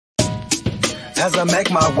as I make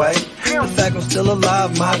my way. The fact I'm still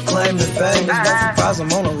alive, my claim to fame. It's no surprise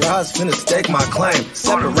I'm on a rise, finna stake my claim.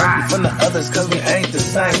 Separate me from the others, cause we ain't the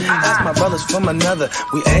same. Ask my brothers from another,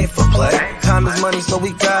 we ain't for play. Time is money, so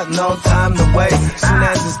we got no time to waste. Soon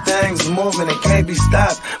as this thing's moving, it can't be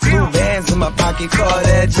stopped. Blue bands in my pocket, call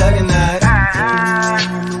that juggernaut.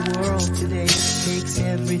 In the world today takes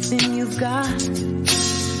everything you've got.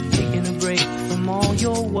 Taking a break from all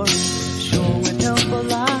your work sure would help a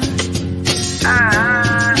lot.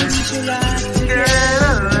 Get your life together.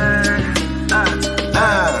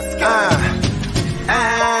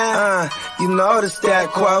 You know the stat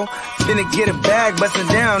quo. Finna get a bag, bustin'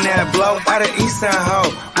 down that blow. Out of Eastside Ho,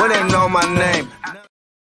 where they know my name.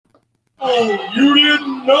 Oh, you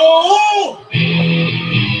didn't know?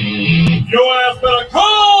 Your ass better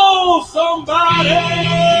call somebody.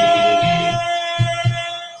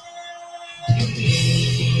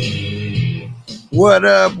 What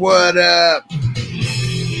up? What up?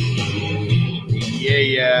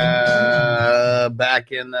 Yeah,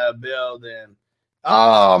 back in the building.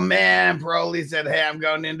 Oh, man, Broly said, hey, I'm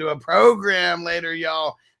going into a program later,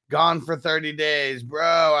 y'all. Gone for 30 days. Bro,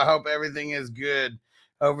 I hope everything is good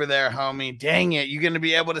over there, homie. Dang it, you going to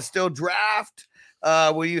be able to still draft?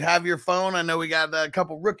 Will you have your phone? I know we got a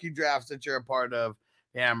couple rookie drafts that you're a part of.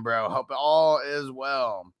 Damn, bro, hope all is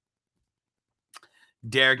well.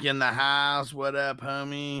 Derek in the house. What up,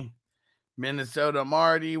 homie? Minnesota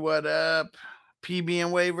Marty, what up? PB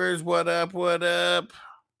and waivers, what up? What up?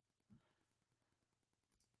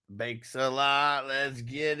 Bakes a lot. Let's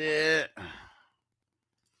get it.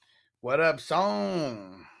 What up,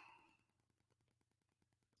 Song?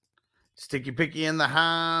 Sticky Picky in the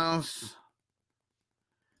house.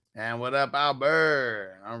 And what up,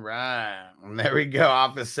 Albert? All right. And there we go.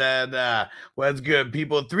 Office said, what's good,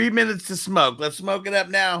 people? 3 minutes to smoke. Let's smoke it up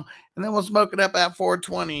now. And then we'll smoke it up at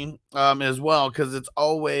 420 as well, because it's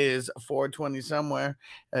always 420 somewhere,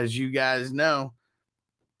 as you guys know.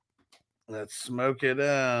 Let's smoke it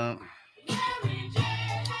up.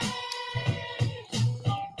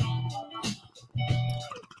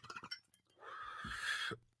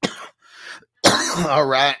 All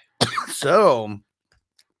right. So,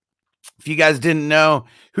 if you guys didn't know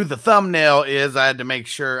who the thumbnail is, I had to make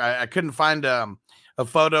sure. I couldn't find a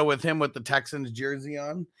photo with him with the Texans jersey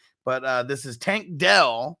on. But this is Tank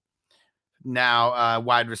Dell, now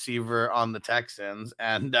wide receiver on the Texans.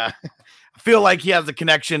 And I feel like he has a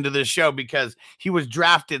connection to this show because he was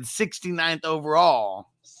drafted 69th overall.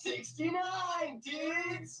 69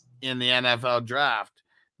 dudes in the NFL draft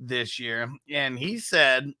this year. And he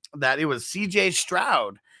said that it was CJ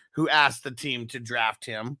Stroud who asked the team to draft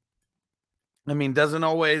him. I mean, doesn't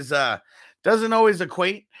always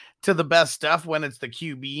equate to the best stuff when it's the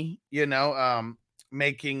QB, you know,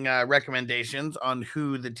 making recommendations on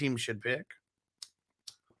who the team should pick.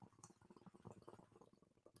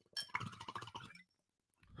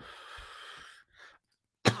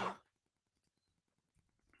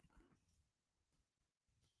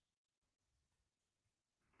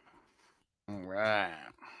 All right.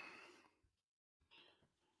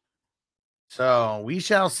 So we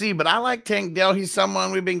shall see. But I like Tank Dell. He's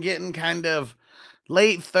someone we've been getting kind of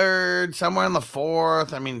late third, somewhere in the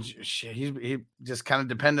fourth. I mean, he just kind of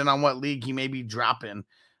dependent on what league he may be dropping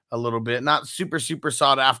a little bit. Not super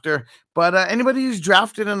sought after, but anybody who's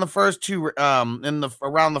drafted in the first two, around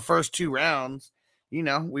the first two rounds, you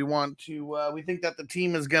know, we want to. We think that the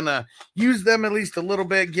team is gonna use them at least a little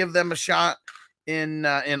bit, give them a shot in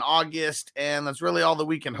August, and that's really all that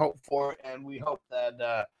we can hope for. And we hope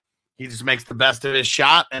that he just makes the best of his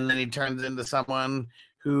shot, and then he turns into someone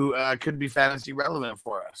who could be fantasy relevant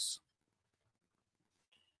for us.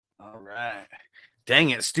 All right.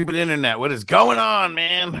 Dang it, stupid internet. What is going on,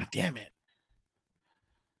 man? Damn it.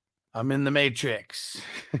 I'm in the Matrix.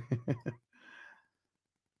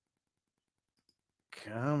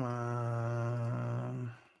 Come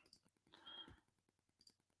on.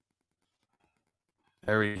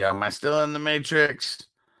 There we go. Am I still in the Matrix?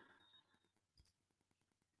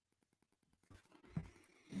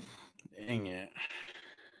 Dang it.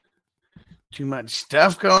 Too much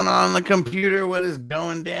stuff going on the computer. What is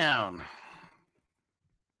going down?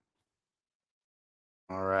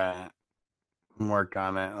 All right. Work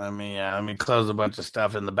on it. Let me close a bunch of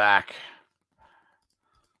stuff in the back.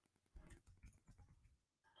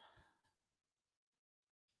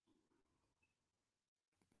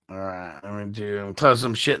 All right. Let me close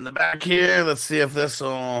some shit in the back here. Let's see if this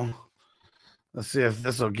will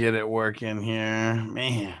get it working here.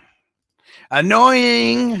 Man.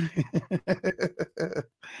 Annoying.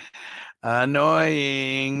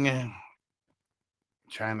 Annoying.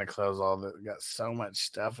 Trying to close all the got so much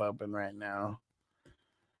stuff open right now.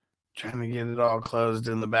 Trying to get it all closed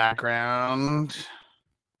in the background.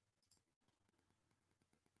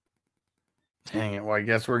 Dang it. Well, I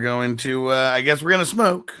guess we're going to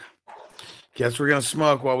smoke. Guess we're gonna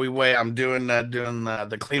smoke while we wait. I'm doing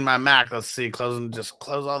the clean my Mac. Let's see, close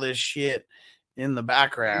all this shit in the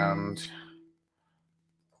background.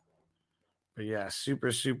 But yeah,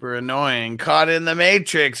 super annoying. Caught in the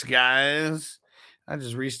matrix, guys. I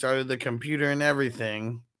just restarted the computer and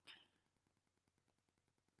everything.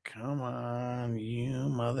 Come on, you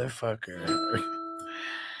motherfucker.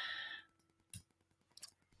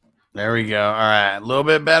 There we go. All right. A little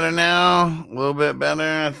bit better now. A little bit better.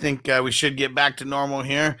 I think we should get back to normal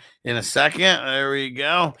here in a second. There we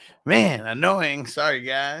go. Man, annoying. Sorry,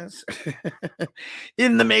 guys.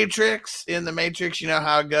 In the Matrix, you know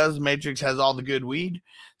how it goes. Matrix has all the good weed.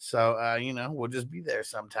 So, we'll just be there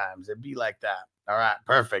sometimes. It'd be like that. All right.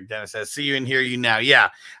 Perfect. Then it says, see you and hear you now.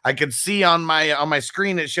 Yeah. I could see on my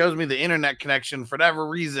screen, it shows me the internet connection. For whatever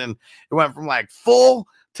reason, it went from like full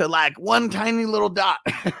to like one tiny little dot.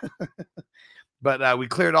 But we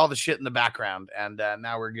cleared all the shit in the background, and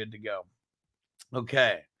now we're good to go.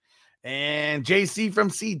 Okay. And JC from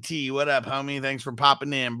CT, what up, homie? Thanks for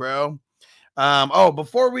popping in, bro.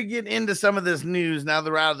 Before we get into some of this news, now that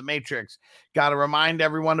we're out of the Matrix, got to remind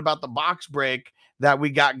everyone about the box break that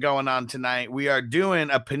we got going on tonight. We are doing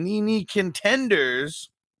a Panini Contenders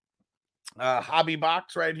hobby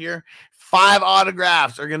box right here. 5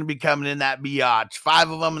 autographs are going to be coming in that biatch. 5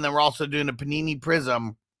 of them, and then we're also doing a Panini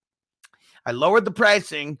Prism. I lowered the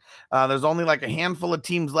pricing. There's only like a handful of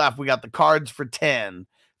teams left. We got the Cards for 10,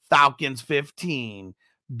 Falcons 15,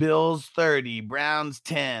 Bills 30, Browns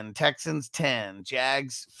 10, Texans 10,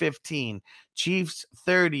 Jags 15, Chiefs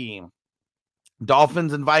 30,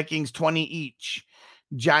 Dolphins and Vikings 20 each,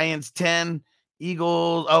 Giants 10,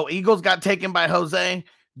 Eagles. Oh, Eagles got taken by Jose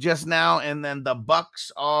just now, and then the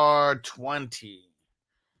Bucks are 20.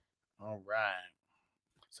 All right.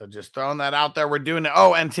 So just throwing that out there. We're doing it.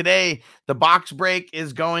 Oh, and today the box break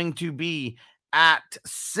is going to be at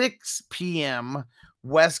 6 p.m.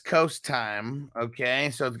 West Coast time. Okay.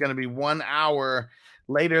 So it's going to be 1 hour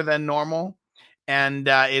later than normal. And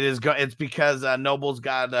it's because Noble's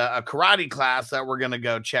got a karate class that we're going to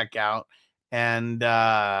go check out. And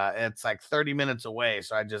it's like 30 minutes away.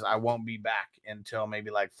 So I won't be back until maybe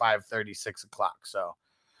like 5:30, 6 o'clock. So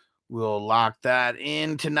we'll lock that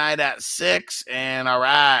in tonight at 6. And all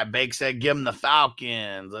right, Bake said, give them the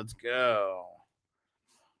Falcons. Let's go.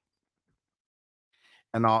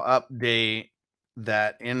 And I'll update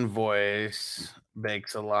that invoice.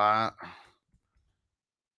 Bakes a lot.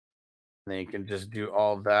 Then you can just do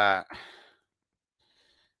all that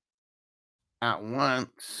at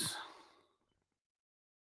once.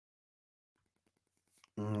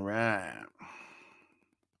 All right.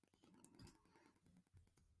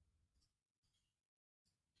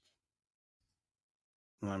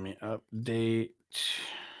 Let me update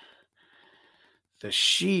the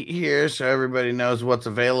sheet here so everybody knows what's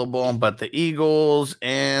available. But the Eagles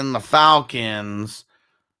and the Falcons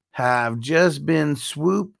have just been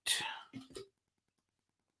swooped.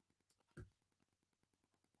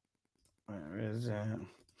 Where is that?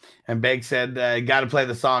 And Beg said, got to play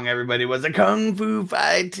the song. Everybody was a kung fu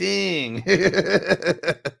fighting.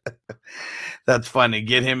 That's funny.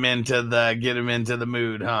 Get him into the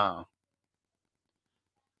mood, huh?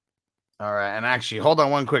 All right. And actually, hold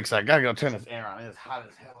on one quick second. I got to go turn this air on. It's hot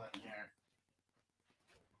as hell in here.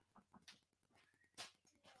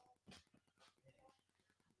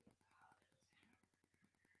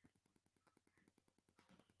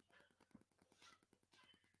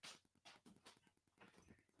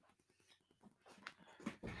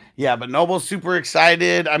 Yeah, but Noble's super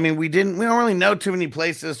excited. I mean, we don't really know too many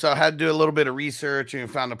places, so I had to do a little bit of research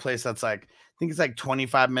and found a place that's like, I think it's like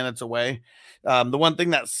 25 minutes away. The one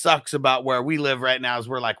thing that sucks about where we live right now is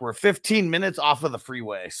we're 15 minutes off of the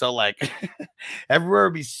freeway. So like everywhere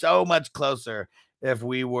would be so much closer if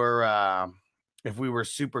we were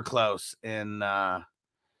super close in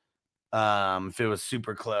if it was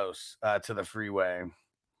super close to the freeway.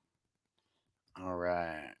 All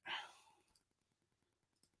right.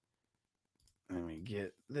 Let me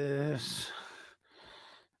get this.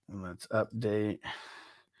 And let's update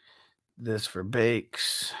this for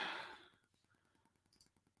Bakes.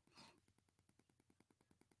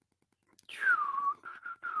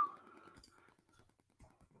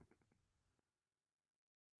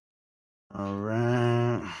 All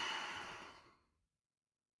right.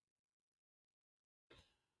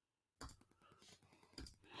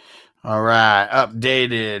 All right.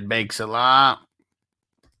 Updated. Bakes a lot.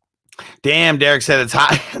 Damn, Derek said it's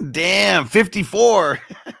hot. Damn, 54.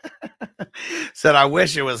 Said, I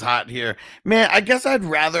wish it was hot here. Man, I guess I'd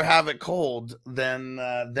rather have it cold than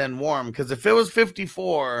warm, because if it was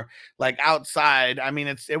 54 like outside, I mean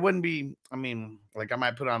it wouldn't be, I mean, like I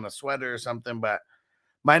might put on a sweater or something, but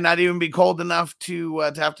might not even be cold enough to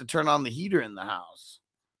have to turn on the heater in the house.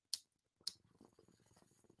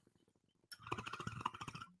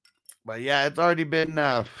 But yeah, it's already been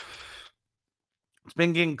it's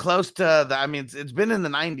been getting close to the, I mean it's been in the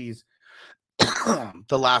 90s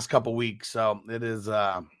the last couple weeks, so it is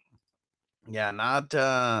yeah, not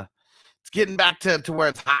it's getting back to where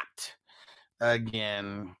it's hot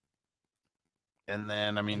again. And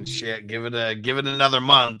then I mean shit, give it another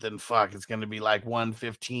month and fuck, it's gonna be like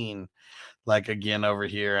 115 like again over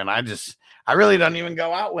here. And I really don't even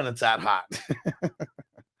go out when it's that hot.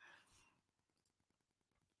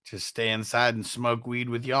 Just stay inside and smoke weed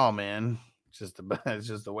with y'all, man. It's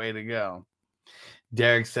just the way to go.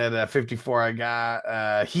 Derek said 54. I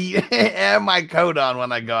got heat and my coat on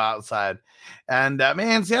when I go outside. And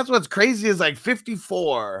man, see, that's what's crazy is like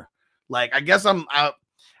 54. Like I guess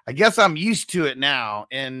I'm used to it now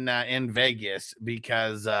in Vegas,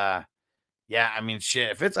 because yeah, I mean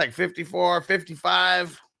shit, if it's like 54,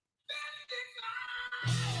 55,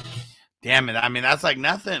 damn it. I mean, that's like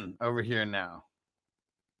nothing over here now.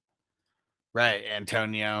 Right,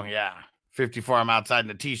 Antonio. Yeah. 54, I'm outside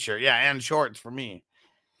in a t-shirt. Yeah, and shorts for me.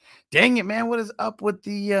 Dang it, man. What is up with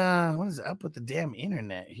the damn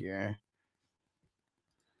internet here?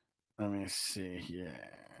 Let me see here.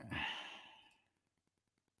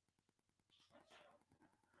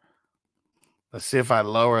 Let's see if I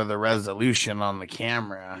lower the resolution on the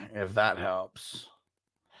camera, if that helps.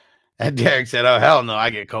 And Derek said, oh, hell no, I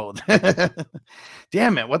get cold.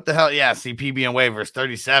 Damn it, what the hell? Yeah, see, PB and Waivers,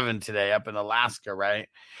 37 today up in Alaska, right?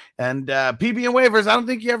 And PB and Waivers, I don't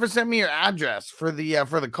think you ever sent me your address for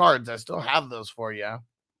the cards. I still have those for you.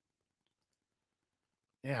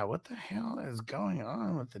 Yeah, what the hell is going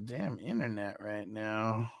on with the damn internet right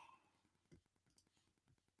now?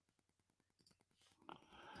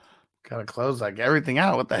 Gotta close like everything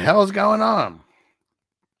out. What the hell is going on?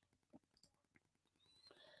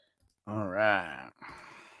 All right.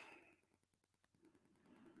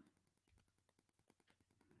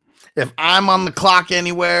 If I'm on the clock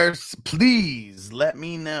anywhere, please let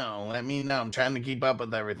me know. Let me know. I'm trying to keep up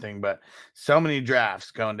with everything, but so many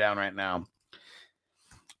drafts going down right now.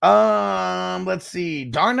 Let's see.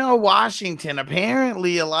 Darnell Washington.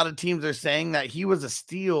 Apparently, a lot of teams are saying that he was a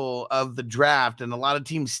steal of the draft, and a lot of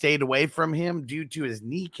teams stayed away from him due to his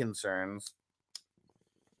knee concerns.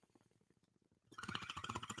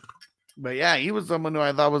 But yeah, he was someone who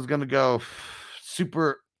I thought was going to go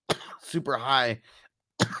super high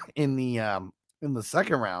in the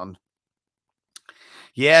second round.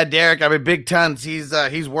 Yeah, Derek, I mean, Big Tons.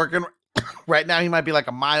 He's working right now. He might be like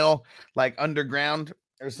a mile like underground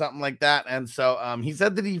or something like that. And so he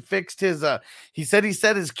said that he fixed his he set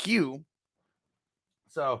his queue.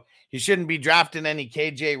 So he shouldn't be drafting any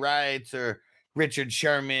KJ Wrights or Richard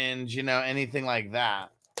Shermans, anything like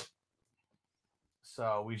that.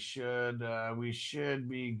 So we should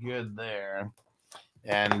be good there.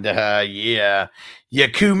 And yeah,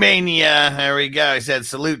 Yakumania. There we go. He said,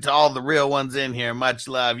 salute to all the real ones in here. Much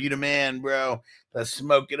love. You the man, bro. Let's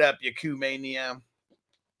smoke it up, Yakumania.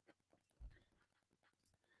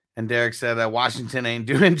 And Derek said Washington ain't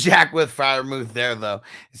doing jack with Freiermuth there, though.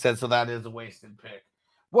 He said, so that is a wasted pick.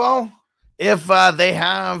 Well, if they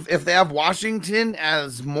have Washington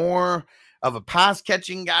as more of a pass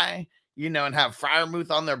catching guy, and have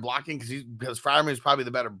Freiermuth on their blocking, because Freiermuth is probably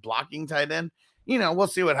the better blocking tight end. We'll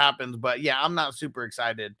see what happens. But yeah, I'm not super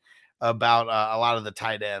excited about a lot of the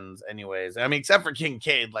tight ends anyways. I mean, except for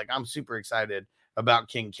Kincaid. Like, I'm super excited about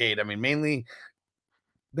Kincaid. I mean, mainly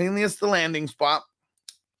it's the landing spot.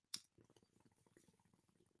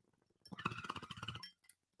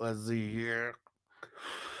 Let's see here.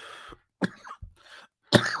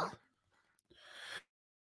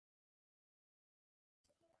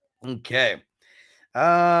 Okay.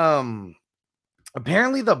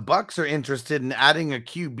 Apparently the Bucks are interested in adding a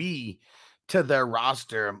QB to their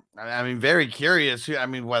roster. I mean, very curious. I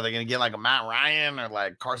mean, what, are they going to get like a Matt Ryan or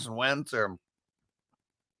like Carson Wentz or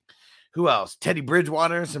who else? Teddy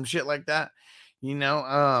Bridgewater, some shit like that.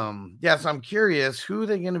 Yeah, so I'm curious who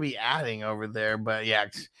they're going to be adding over there. But yeah,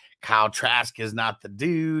 Kyle Trask is not the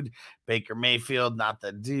dude. Baker Mayfield, not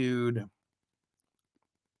the dude.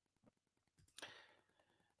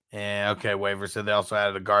 Yeah, okay, Waiver said they also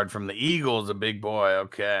added a guard from the Eagles, a big boy.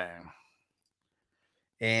 Okay.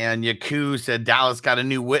 And Yaku said Dallas got a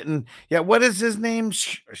new Witten. Yeah, what is his name?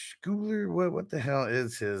 Schooler? What the hell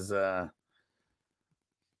is his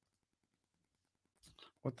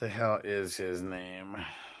What the hell is his name?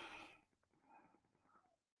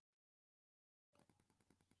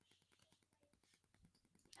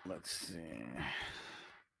 Let's see.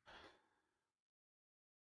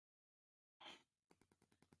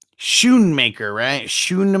 Schoonmaker, right?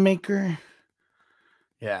 Schoonmaker.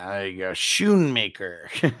 Yeah, there you go. Schoonmaker.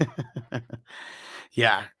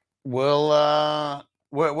 Yeah. Well,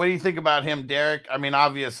 what do you think about him, Derek? I mean,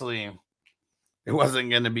 obviously, it wasn't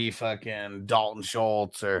going to be fucking Dalton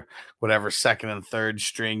Schultz or whatever second and third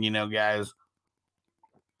string, guys.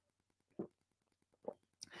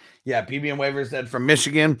 Yeah, PB and Waiver said from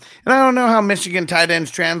Michigan. And I don't know how Michigan tight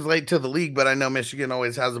ends translate to the league, but I know Michigan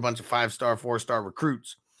always has a bunch of 5-star, 4-star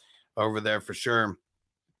recruits over there for sure.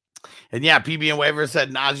 And yeah, PB and Waiver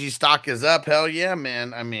said Najee stock is up. Hell yeah,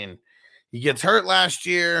 man. I mean, he gets hurt last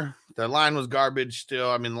year. Their line was garbage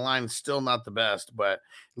still. I mean, the line's still not the best, but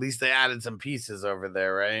at least they added some pieces over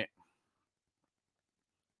there, right?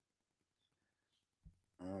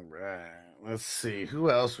 All right. Let's see who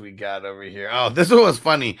else we got over here. Oh, this one was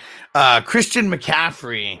funny. Christian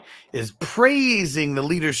McCaffrey is praising the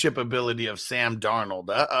leadership ability of Sam Darnold.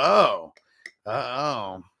 Uh-oh.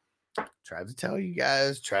 Tried to tell you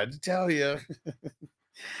guys. Tried to tell you.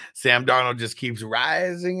 Sam Darnold just keeps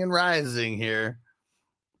rising and rising here.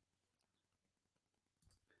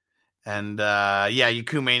 And yeah,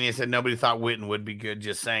 Yakumania said nobody thought Witten would be good.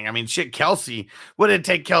 Just saying. I mean, shit, Kelsey. What did it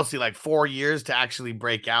take Kelsey like 4 years to actually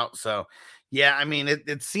break out? So yeah, I mean,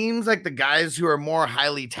 it seems like the guys who are more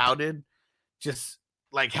highly touted just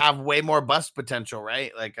like have way more bust potential,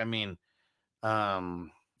 right? Like, I mean, yeah,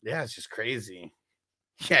 it's just crazy.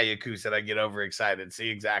 Yeah, Yaku said I get overexcited. See,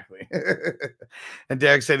 exactly. And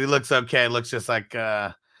Derek said he looks okay. Looks just like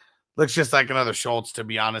another Schultz, to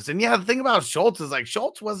be honest. And yeah, the thing about Schultz is like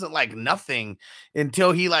Schultz wasn't like nothing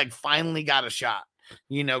until he like finally got a shot,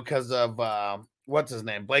 because of what's his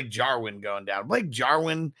name? Blake Jarwin going down. Blake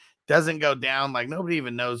Jarwin doesn't go down. Like nobody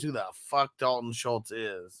even knows who the fuck Dalton Schultz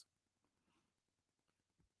is.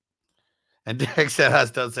 And Derek said us,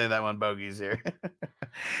 don't say that one, bogeys here.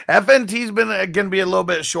 FNT's been going to be a little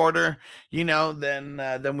bit shorter,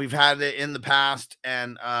 than we've had it in the past.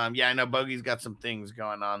 And yeah, I know Bogey's got some things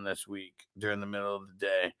going on this week during the middle of the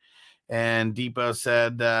day. And Depot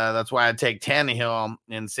said that's why I take Tannehill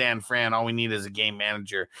in San Fran. All we need is a game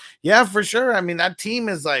manager. Yeah, for sure. I mean, that team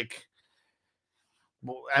is like,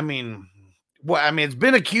 it's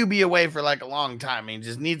been a QB away for like a long time. I mean,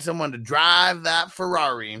 just need someone to drive that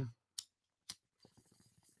Ferrari.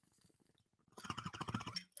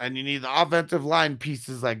 And you need the offensive line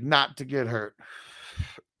pieces like not to get hurt.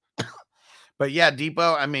 But yeah,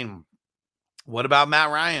 Depot, I mean, what about Matt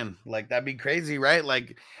Ryan? Like that'd be crazy, right?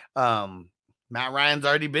 Like Matt Ryan's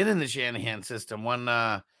already been in the Shanahan system.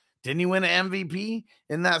 Didn't he win an MVP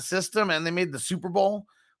in that system? And they made the Super Bowl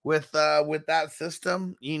with that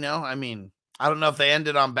system, I mean, I don't know if they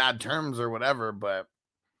ended on bad terms or whatever, but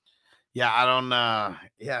yeah, I don't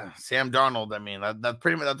yeah, Sam Darnold, I mean, that's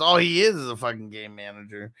pretty much that's all he is a fucking game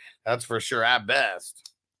manager. That's for sure at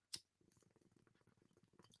best.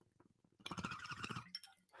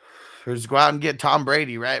 Just go out and get Tom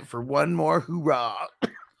Brady, right? For one more hoorah.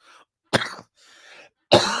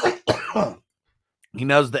 He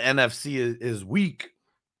knows the NFC is weak.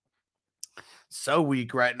 So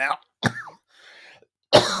weak right now.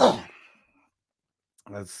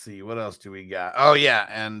 Let's see. What else do we got? Oh, yeah.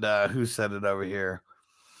 And who said it over here?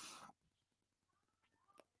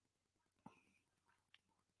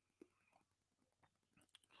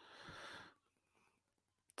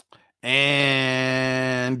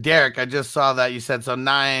 And Derek, I just saw that you said so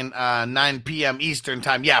 9 p.m. Eastern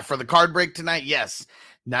time. Yeah, for the card break tonight. Yes,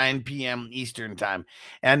 9 p.m. Eastern time.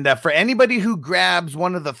 And for anybody who grabs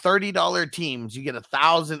one of the $30 teams, you get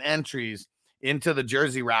 1,000 entries into the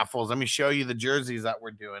jersey raffles. Let me show you the jerseys that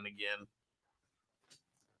we're doing again.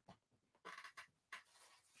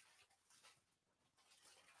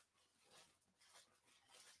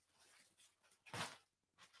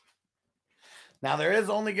 Now, there is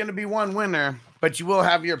only going to be one winner, but you will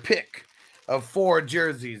have your pick of 4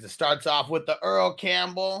 jerseys. It starts off with the Earl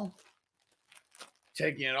Campbell,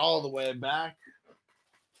 taking it all the way back.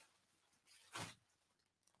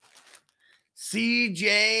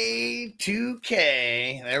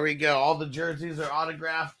 CJ2K. There we go. All the jerseys are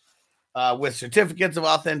autographed with certificates of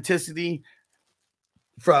authenticity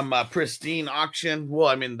from Pristine Auction. Well,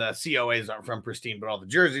 I mean, the COAs aren't from Pristine, but all the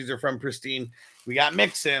jerseys are from Pristine. We got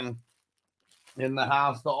Mixon in the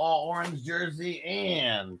house, the all orange jersey,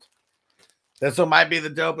 and this one might be the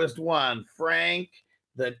dopest one. Frank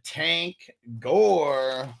the Tank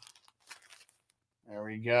Gore. There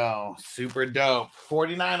we go. Super dope.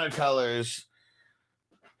 49er colors.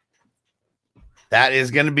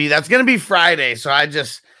 That's going to be Friday. So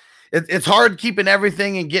it's hard keeping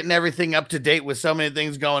everything and getting everything up to date with so many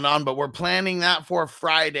things going on, but we're planning that for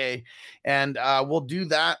Friday, and we'll do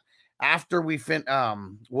that after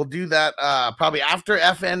we'll do that probably after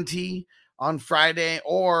FNT on Friday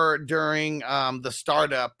or during the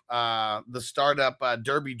startup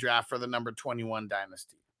derby draft for the number 21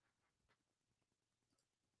 dynasty.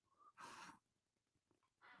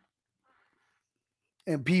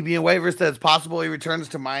 And PB and Waiver says possible he returns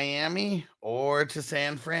to Miami or to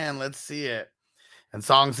San Fran. Let's see it. And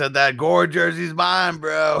Song said that Gore jersey's mine,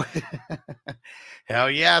 bro. Hell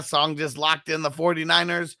yeah. Song just locked in the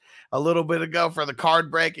 49ers a little bit ago for the card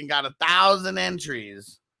break and got 1,000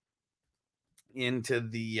 entries into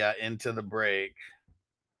the break.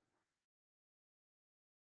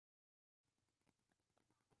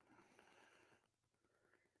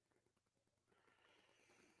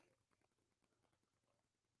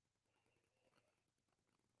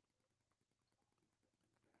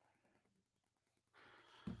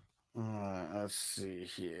 Let's see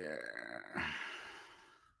here.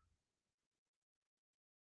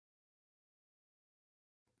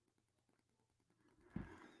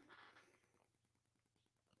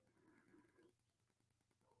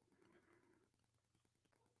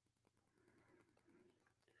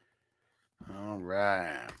 All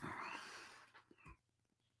right.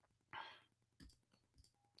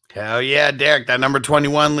 Hell yeah, Derek. That number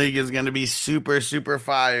 21 league is going to be super, super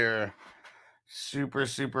fire. Super,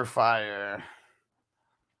 super fire.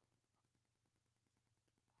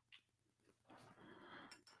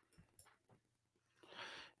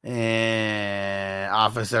 And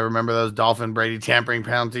Office, I remember those Dolphin Brady tampering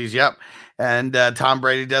penalties. Yep. And Tom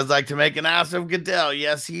Brady does like to make an ass of Goodell.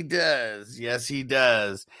 Yes, he does. Yes, he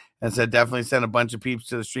does. And so definitely sent a bunch of peeps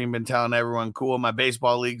to the stream, been telling everyone, cool, my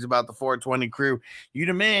baseball league's about the 420 crew. You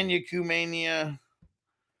the man, Yakumania.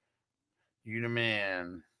 You the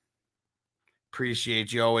man.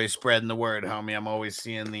 Appreciate you always spreading the word, homie. I'm always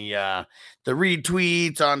seeing the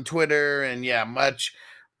retweets on Twitter, and yeah, much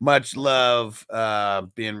love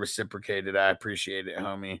being reciprocated. I appreciate it,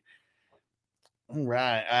 homie. All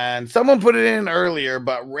right. And someone put it in earlier,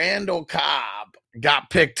 but Randall Cobb got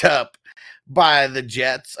picked up by the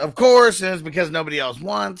Jets. Of course, and it's because nobody else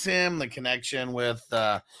wants him. The connection with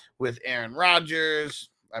Aaron Rodgers.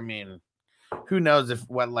 I mean, who knows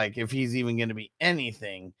if he's even going to be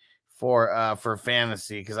anything for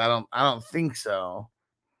fantasy, because I don't think so.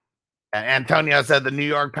 And Antonio said the New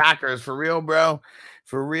York Packers, for real, bro.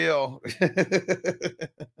 For real.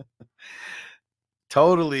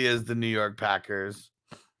 Totally is the New York Packers.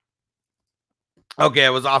 Okay, it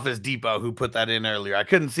was Office Depot who put that in earlier. I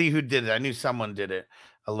couldn't see who did it. I knew someone did it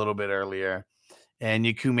a little bit earlier. And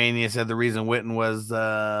Yakumania said the reason Witten was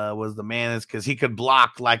the man is because he could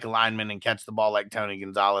block like a lineman and catch the ball like Tony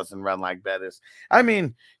Gonzalez and run like Bettis. I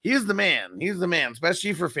mean, he's the man. He's the man,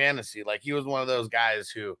 especially for fantasy. Like, he was one of those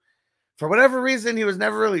guys who, for whatever reason, he was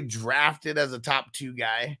never really drafted as a top 2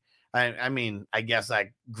 guy. I mean, I guess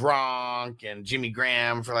like Gronk and Jimmy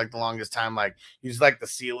Graham for like the longest time. Like, he's like the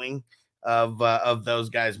ceiling of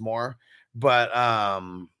those guys more. But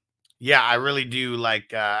yeah, I really do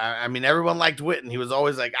like. I mean, everyone liked Witten. He was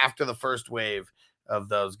always like after the first wave of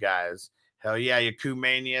those guys. Hell yeah,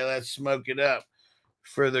 Yakumania, let's smoke it up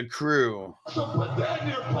for the crew. So put that in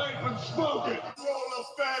your pipe and smoke it. Roll up,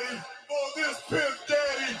 fatty, for this pimp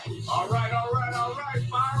daddy. All right,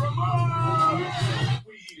 fire 'em up.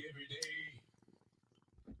 Weed every day.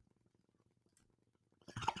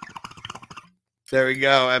 There we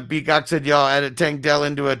go. And Peacock said, y'all edit Tank Dell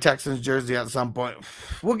into a Texans jersey at some point.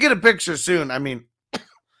 We'll get a picture soon. I mean,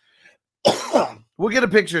 we'll get a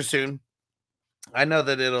picture soon. I know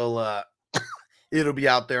that it'll be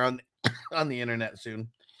out there on the internet soon.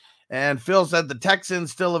 And Phil said the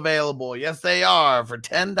Texans still available. Yes, they are for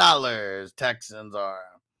 $10. Texans are.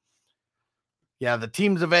 Yeah, the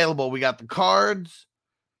team's available. We got the Cards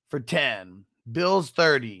for 10, Bills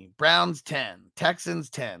 30, Browns 10, Texans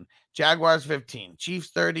 10, Jaguars 15, Chiefs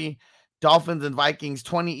 30, Dolphins and Vikings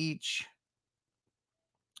 20 each,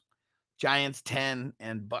 Giants 10,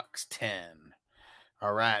 and Bucks 10.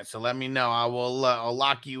 All right, so let me know. I'll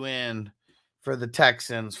lock you in for the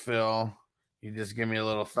Texans, Phil. You just give me a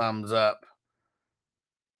little thumbs up.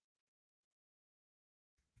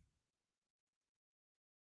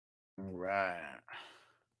 All right.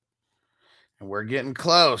 And we're getting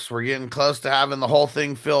close. We're getting close to having the whole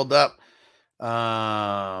thing filled up.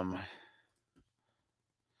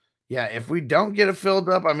 Yeah, if we don't get it filled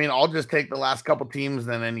up, I mean, I'll just take the last couple teams,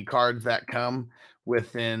 then any cards that come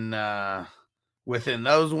within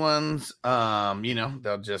those ones.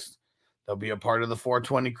 They'll be a part of the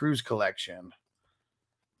 420 Cruise collection.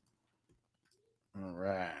 All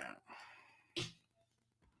right.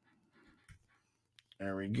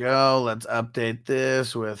 There we go. Let's update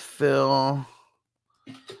this with Phil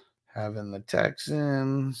having the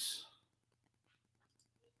Texans.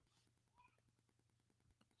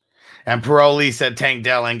 And Paroli said Tank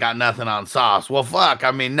Dell ain't got nothing on Sauce. Well, fuck. I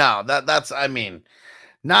mean, no. That's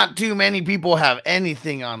not too many people have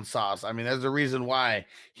anything on Sauce. I mean, there's a reason why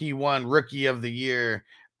he won Rookie of the Year,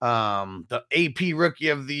 the AP Rookie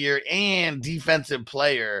of the Year, and Defensive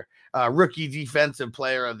Player, Rookie Defensive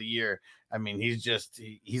Player of the Year. I mean,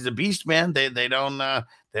 he's a beast, man. They don't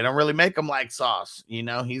really make him like Sauce. You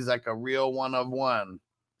know, he's like a real one of one.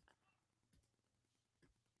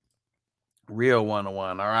 Real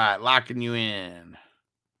 101. All right, locking you in.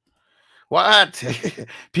 What?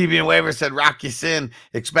 PB and Waiver said Rock Ya-Sin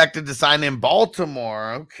expected to sign in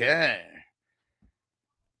Baltimore. Okay.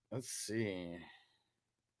 Let's see.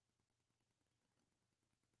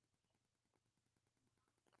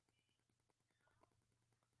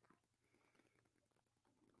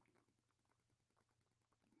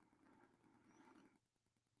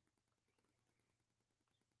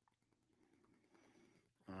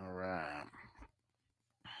 All right.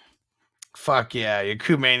 Fuck yeah,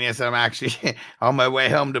 Yaku said I'm actually on my way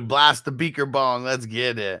home to blast the beaker bong. Let's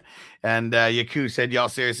get it. And Yaku said, y'all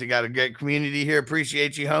seriously got a great community here.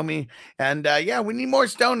 Appreciate you, homie. And yeah, we need more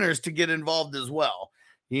stoners to get involved as well.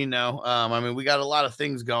 You know, I mean, we got a lot of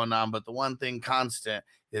things going on, but the one thing constant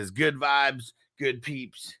is good vibes, good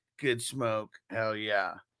peeps, good smoke. Hell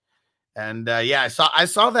yeah. And yeah, I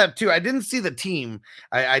saw that too. I didn't see the team.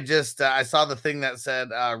 I just I saw the thing that said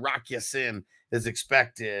Rock Ya-Sin is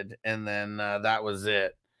expected, and then that was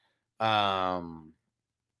it. But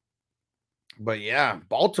yeah,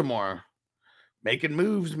 Baltimore making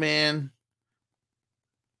moves, man.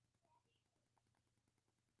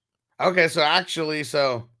 Okay, so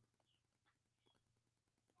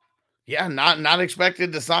yeah, not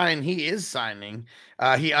expected to sign. He is signing.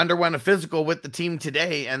 He underwent a physical with the team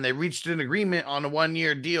today, and they reached an agreement on a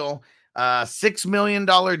 1-year deal, $6 million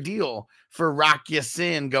deal for Rock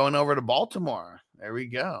Ya-Sin going over to Baltimore. There we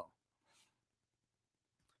go.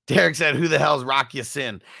 Derek said, who the hell's Rock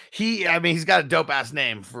Ya-Sin? He's got a dope ass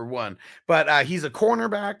name for one, but he's a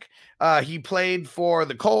cornerback. He played for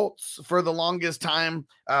the Colts for the longest time.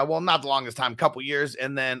 Well, not the longest time, couple years.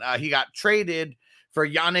 And then he got traded for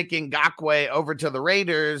Yannick Ngakoue over to the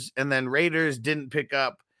Raiders. And then Raiders didn't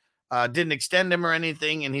extend him or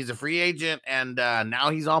anything. And he's a free agent. And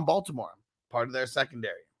now he's on Baltimore, part of their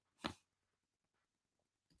secondary.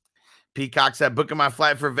 Peacock said, booking my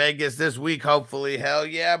flight for Vegas this week, hopefully. Hell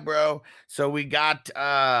yeah, bro. So we got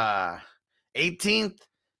 18th,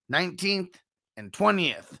 19th, and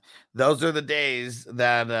 20th. Those are the days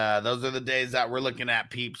that we're looking at,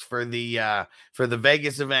 peeps, for the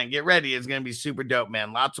Vegas event. Get ready. It's gonna be super dope,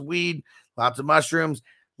 man. Lots of weed, lots of mushrooms,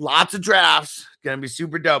 lots of drafts. Gonna be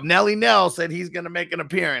super dope. Nelly Nell said he's gonna make an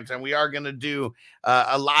appearance, and we are gonna do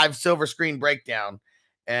a live silver screen breakdown.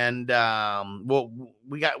 And we'll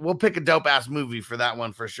pick a dope ass movie for that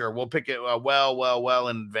one for sure. We'll pick it well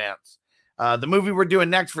in advance. The movie we're doing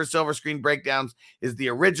next for silver screen breakdowns is the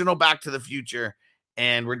original Back to the Future,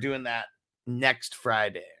 and we're doing that next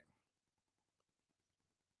Friday.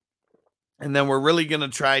 And then we're really gonna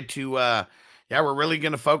try to we're really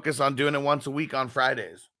gonna focus on doing it once a week on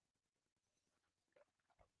Fridays.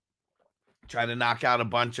 Try to knock out a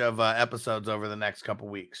bunch of episodes over the next couple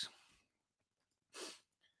weeks.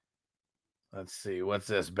 Let's see. What's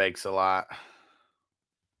this? Bakes a lot.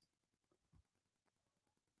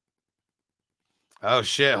 Oh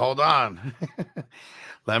shit! Hold on.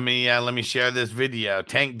 let me share this video.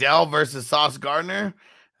 Tank Dell versus Sauce Gardner.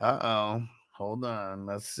 Uh-oh. Hold on.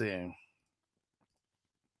 Let's see.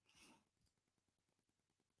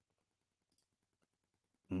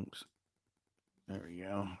 Oops. There we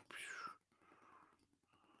go.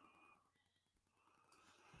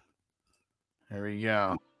 There we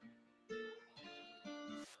go.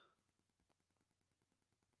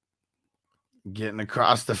 Getting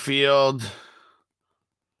across the field.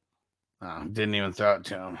 Oh, didn't even throw it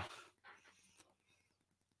to him.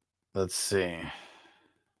 Let's see.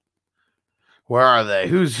 Where are they?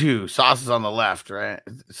 Who's who? Sauce is on the left, right?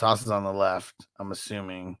 Sauce is on the left, I'm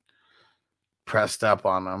assuming. Pressed up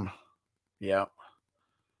on them. Yep.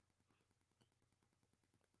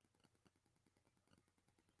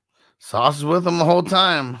 Sauce is with him the whole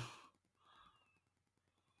time.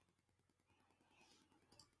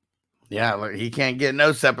 Yeah, look, he can't get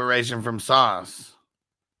no separation from Sauce.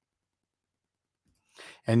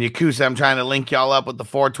 And Yakuza, I'm trying to link y'all up with the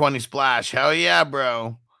 420 splash. Hell yeah,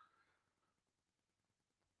 bro.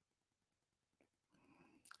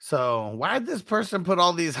 So why'd this person put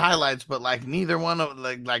all these highlights, but like neither one of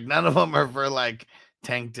like none of them are for like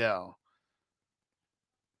Tank Dell?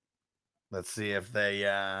 Let's see if they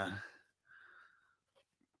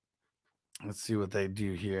let's see what they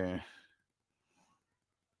do here.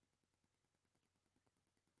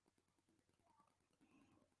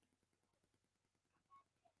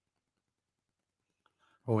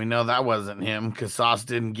 Well, we know that wasn't him because Sauce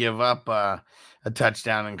didn't give up a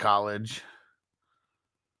touchdown in college.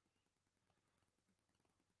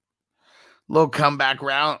 Little comeback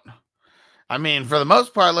route. I mean, for the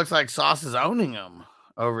most part, it looks like Sauce is owning him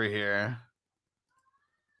over here.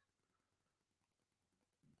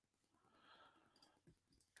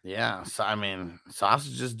 Yeah, so I mean, Sauce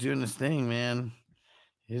is just doing his thing, man.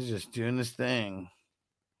 He's just doing his thing.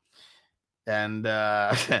 And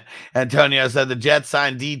Antonio said the Jets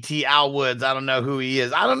signed DT Al Woods. I don't know who he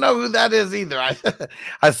is. I don't know who that is either.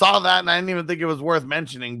 I saw that and I didn't even think it was worth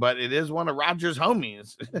mentioning, but it is one of Rodgers'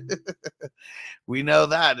 homies. We know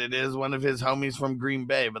that it is one of his homies from Green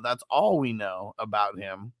Bay, but that's all we know about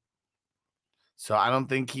him. So I don't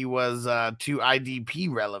think he was too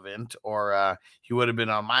IDP relevant, or he would have been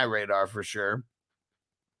on my radar for sure.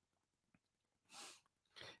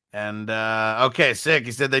 And okay, sick.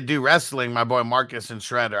 He said they do wrestling, my boy Marcus and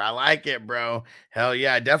Shredder. I like it, bro. Hell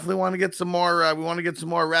yeah. I definitely want to get some more. We want to get some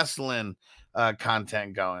more wrestling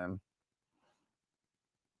content going.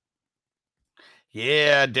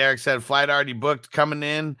 Yeah, Derek said flight already booked coming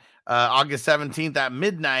in August 17th at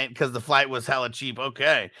midnight because the flight was hella cheap.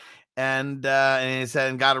 Okay. And he said,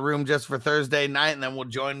 and got a room just for Thursday night, and then we'll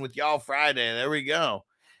join with y'all Friday. There we go.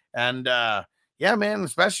 And yeah, man,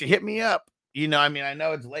 especially hit me up. You know, I mean, I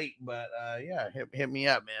know it's late, but yeah, hit me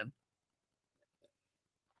up, man.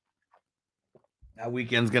 That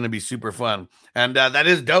weekend's going to be super fun. And that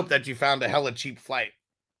is dope that you found a hella cheap flight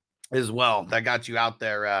as well. That got you out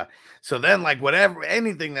there. So then, like, whatever,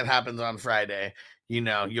 anything that happens on Friday, you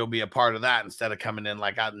know, you'll be a part of that instead of coming in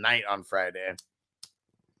like at night on Friday.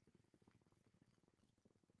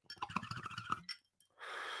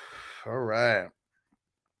 All right.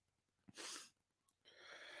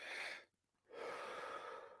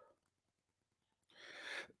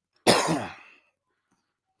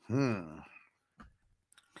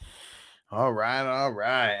 All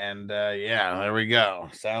right. And yeah, there we go.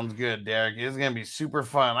 Sounds good, Derek. It's gonna be super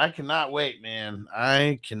fun. I cannot wait, man.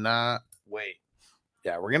 I cannot wait.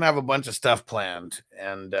 Yeah, we're gonna have a bunch of stuff planned.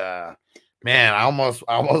 And man, I almost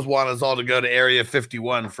want us all to go to Area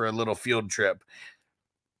 51 for a little field trip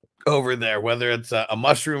over there, whether it's a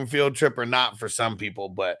mushroom field trip or not for some people,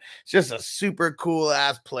 but it's just a super cool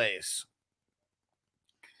ass place.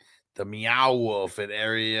 The Meow Wolf at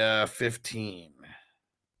Area 15.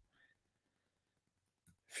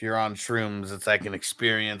 If you're on shrooms, it's like an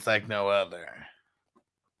experience like no other.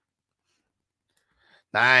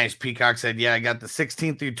 Nice. Peacock said, yeah, I got the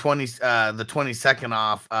 16th through the 22nd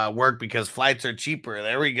off work because flights are cheaper.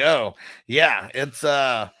 There we go. Yeah, it's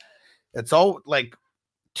all like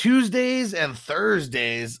Tuesdays and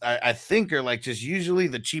Thursdays, I think are like just usually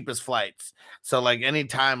the cheapest flights. So like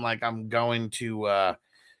anytime like I'm going to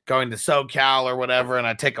SoCal or whatever, and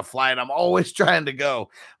I take a flight, I'm always trying to go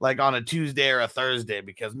like on a Tuesday or a Thursday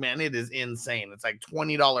because man, it is insane. It's like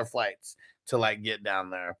 $20 flights to like get down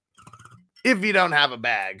there if you don't have a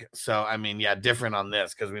bag. So I mean, yeah, different on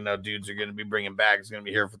this because we know dudes are going to be bringing bags, going to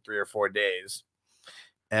be here for 3 or 4 days.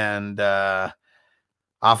 And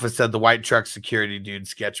Office said the white truck security dude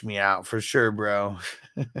sketched me out for sure, bro.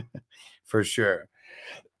 For sure.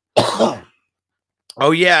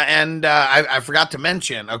 Oh, yeah, and I forgot to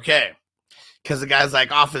mention, okay, because the guys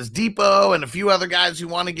like Office Depot and a few other guys who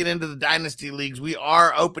want to get into the Dynasty Leagues, we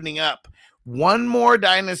are opening up one more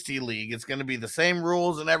Dynasty League. It's going to be the same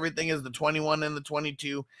rules and everything as the 21 and the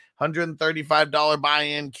 22, $135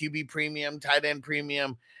 buy-in, QB premium, tight end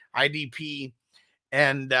premium, IDP,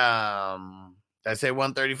 and I say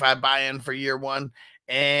 135 buy-in for year one,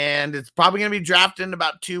 and it's probably going to be drafted in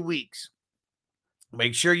about 2 weeks.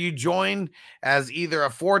 Make sure you join as either a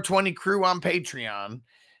 420 crew on Patreon,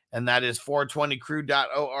 and that is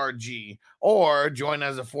 420crew.org, or join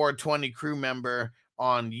as a 420 crew member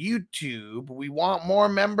on YouTube. We want more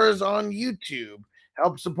members on YouTube.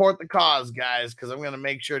 Help support the cause, guys, because I'm going to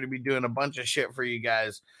make sure to be doing a bunch of shit for you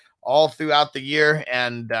guys all throughout the year.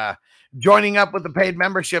 And joining up with the paid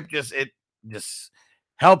membership just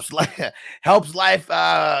helps life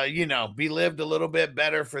be lived a little bit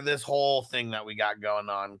better for this whole thing that we got going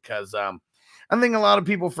on. Because I think a lot of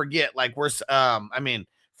people forget, like, we're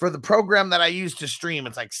for the program that I use to stream,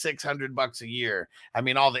 it's like $600 a year. I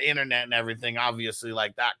mean, all the internet and everything, obviously,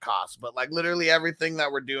 like, that costs, but like literally everything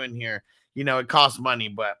that we're doing here, you know, it costs money,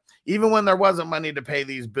 but even when there wasn't money to pay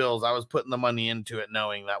these bills, I was putting the money into it,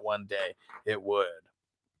 knowing that one day it would.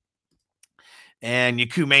 And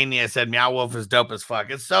Yaku Mania said Meow Wolf is dope as fuck.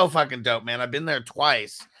 It's so fucking dope, man. I've been there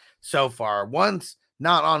twice so far. Once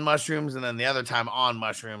not on mushrooms, and then the other time on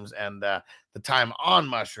mushrooms. And the time on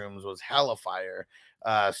mushrooms was hella fire.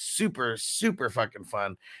 Super, super fucking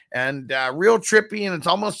fun. And real trippy, and it's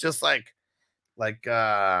almost just like what?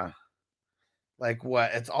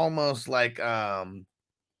 It's almost like a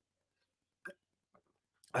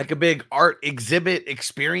big art exhibit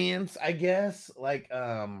experience, I guess.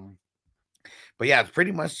 But yeah, it's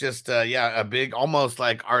pretty much just a big, almost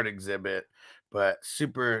like art exhibit, but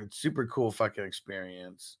super, super cool fucking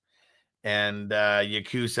experience. And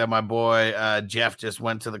Yaku said, my boy Jeff just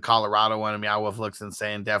went to the Colorado one, and Meow Wolf looks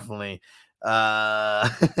insane. Definitely. Yeah,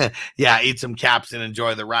 eat some caps and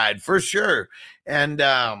enjoy the ride for sure. And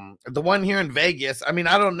the one here in Vegas, I mean,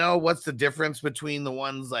 I don't know what's the difference between the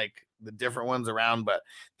ones, like the different ones around, but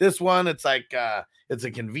this one, it's like it's a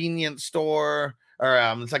convenience store, or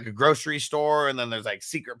it's like a grocery store, and then there's like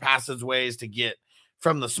secret passageways to get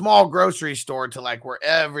from the small grocery store to like where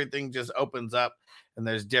everything just opens up, and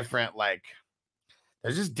there's different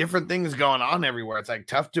there's just different things going on everywhere. It's like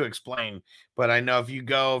tough to explain, but I know if you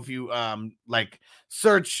like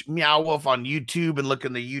search Meow Wolf on YouTube and look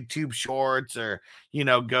in the YouTube shorts, or you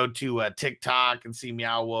know, go to TikTok and see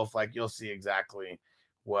Meow Wolf, like you'll see exactly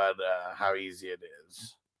what how easy it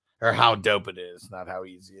is, or how dope it is, not how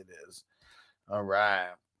easy it is. All right.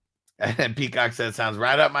 And Peacock said, sounds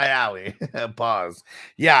right up my alley. Pause.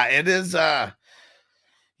 Yeah, it is. Yeah,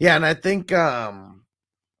 and I think the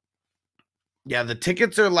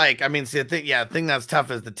tickets are like, I mean, see, the thing that's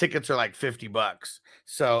tough is the tickets are like $50.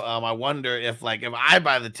 So I wonder if I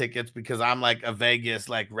buy the tickets because I'm like a Vegas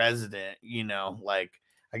like resident, you know, like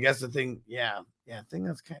I guess the thing, I think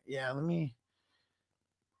that's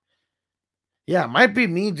it might be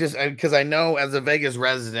me just because I know as a Vegas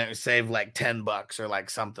resident, save like $10 or like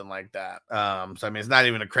something like that. So I mean, it's not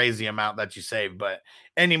even a crazy amount that you save, but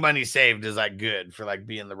any money saved is like good for like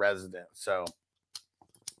being the resident. So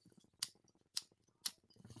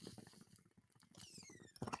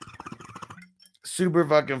super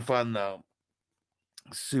fucking fun though.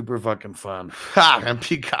 Super fucking fun. Ha! And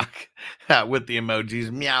Peacock with the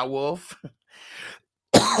emojis, Meow Wolf.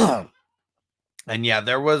 And yeah,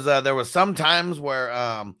 there was some times where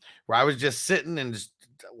I was just sitting and just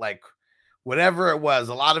like whatever it was,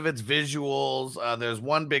 a lot of it's visuals. There's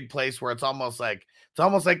one big place where it's almost like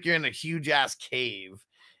you're in a huge ass cave,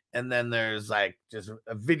 and then there's like just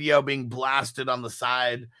a video being blasted on the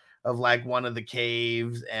side of like one of the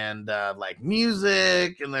caves, and like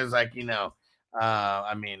music, and there's like, you know,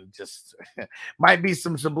 I mean, just might be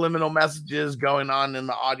some subliminal messages going on in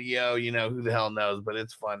the audio, you know, who the hell knows, but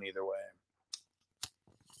it's fun either way.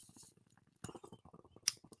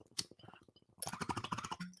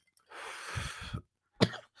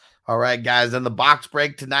 All right, guys, and the box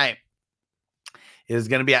break tonight is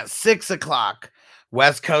going to be at 6:00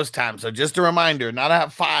 West Coast time. So just a reminder, not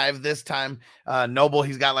at 5 this time. Noble,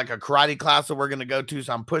 he's got like a karate class that we're going to go to,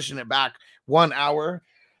 so I'm pushing it back 1 hour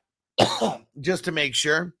just to make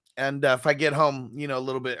sure. And if I get home, you know, a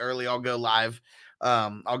little bit early, I'll go live.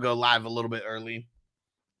 I'll go live a little bit early.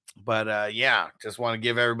 But yeah, just want to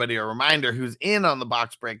give everybody a reminder who's in on the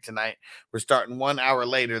box break tonight. We're starting 1 hour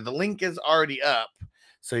later. The link is already up,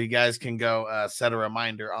 so you guys can go set a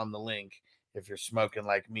reminder on the link if you're smoking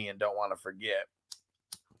like me and don't want to forget.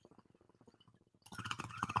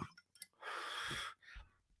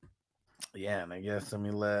 Yeah, and I guess let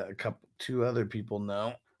me let two other people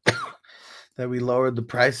know that we lowered the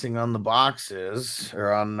pricing on the boxes,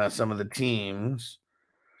 or on some of the teams.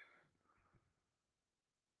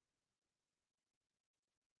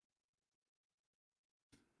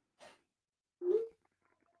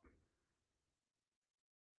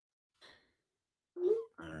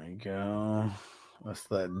 There we go. Let's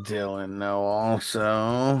let Dylan know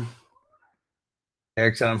also.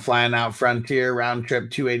 Eric said, I'm flying out Frontier, round trip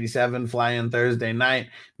 287, flying Thursday night,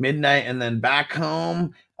 midnight, and then back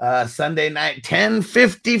home Sunday night,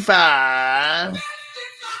 10:55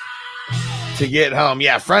 to get home.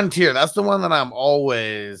 Yeah, Frontier. That's the one that I'm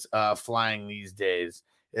always flying these days.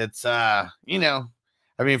 It's, you know,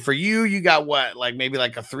 I mean, for you got what? Like maybe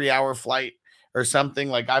like a 3-hour flight or something.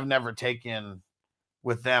 Like I've never taken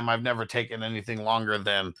anything longer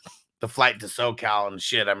than the flight to SoCal and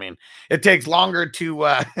shit. I mean, it takes longer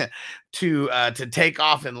to take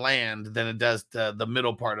off and land than it does to the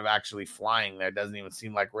middle part of actually flying there. It doesn't even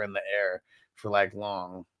seem like we're in the air for like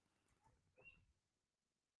long.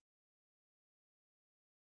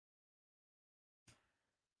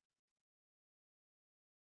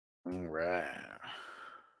 All right.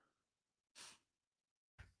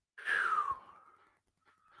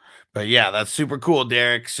 But yeah, that's super cool,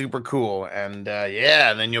 Derek. Super cool. And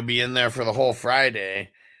yeah, then you'll be in there for the whole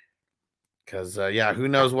Friday. Cause yeah, who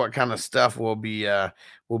knows what kind of stuff we'll be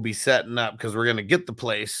setting up, because we're gonna get the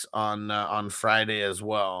place on Friday as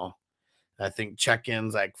well. I think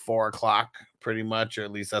check-ins like 4:00, pretty much, or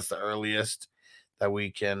at least that's the earliest that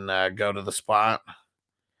we can go to the spot.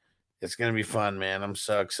 It's gonna be fun, man. I'm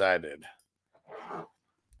so excited.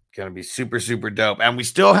 Gonna be super, super dope. And we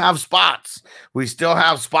still have spots. We still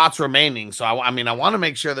have spots remaining. So I mean, I want to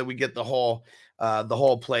make sure that we get the whole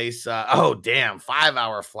place. Oh, damn,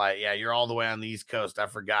 5-hour flight. Yeah, you're all the way on the East Coast. I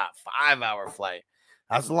forgot. 5-hour flight.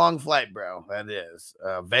 That's a long flight, bro. That is.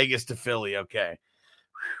 Vegas to Philly. Okay.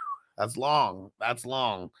 Whew. That's long. That's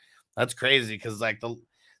long. That's crazy. Because like the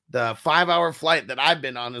 5-hour flight that I've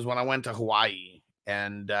been on is when I went to Hawaii.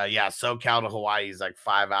 And yeah, SoCal to Hawaii is like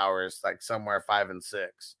 5 hours, like somewhere 5 and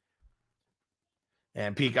 6.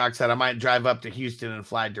 And Peacock said I might drive up to Houston and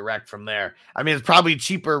fly direct from there. I mean, it's probably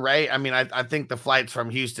cheaper, right? I mean, I think the flights from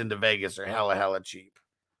Houston to Vegas are hella cheap.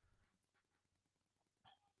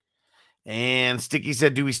 And Sticky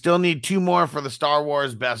said, do we still need 2 more for the Star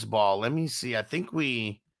Wars best ball? Let me see. I think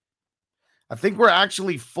we're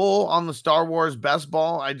actually full on the Star Wars best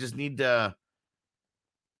ball. I just need to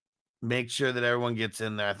make sure that everyone gets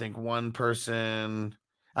in there. I think one person...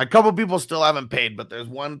 A couple people still haven't paid, but there's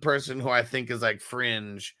one person who I think is like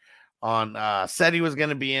fringe on said he was going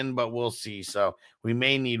to be in, but we'll see. So we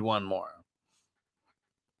may need one more.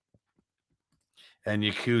 And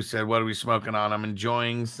Yaku said, what are we smoking on? I'm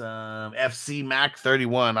enjoying some FC Mac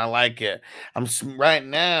 31. I like it. Right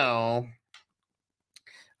now,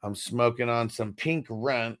 I'm smoking on some Pink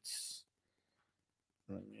Runts.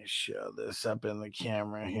 Let me show this up in the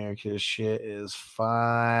camera here, because shit is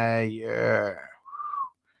fire.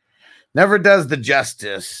 Never does the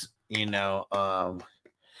justice, never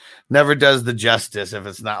does the justice if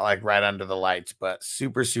it's not like right under the lights, but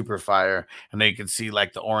super, super fire. And then you can see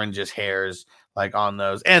like the orangish hairs like on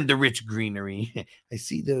those, and the rich greenery. I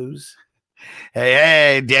see those.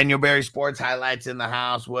 Hey, Daniel Berry Sports Highlights in the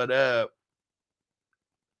house. What up?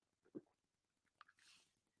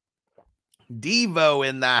 Devo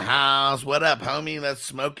in the house. What up, homie? Let's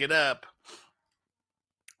smoke it up.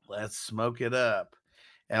 Let's smoke it up.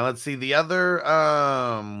 And let's see the other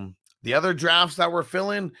drafts that we're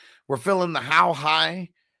filling. We're filling the How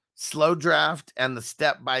High slow draft and the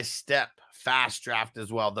step-by-step fast draft as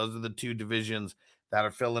well. Those are the 2 divisions that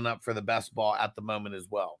are filling up for the best ball at the moment as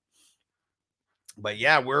well. But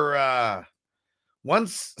yeah, we're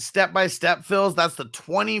once step-by-step fills, that's the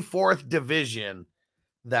 24th division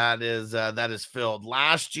that is filled.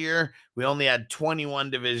 Last year we only had 21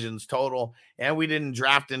 divisions total, and we didn't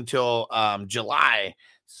draft until July.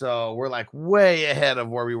 So we're like way ahead of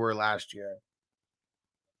where we were last year.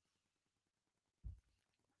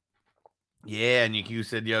 Yeah, and you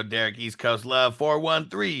said, yo, Derek, East Coast love,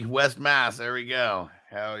 413 West Mass. There we go.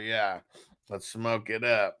 Hell yeah. Let's smoke it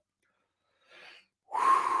up.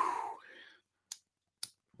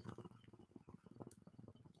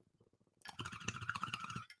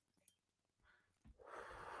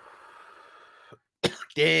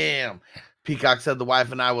 Damn. Peacock said the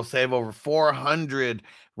wife and I will save over 400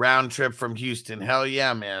 round trip from Houston. Hell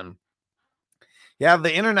yeah, man. Yeah,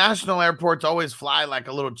 the international airports always fly like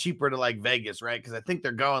a little cheaper to like Vegas, right? Because I think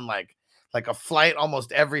they're going like a flight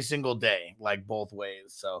almost every single day, like both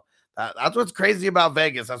ways. So that's what's crazy about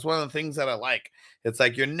Vegas. That's one of the things that I like. It's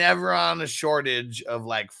like you're never on a shortage of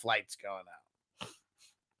like flights going out.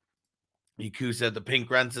 Yiku said the Pink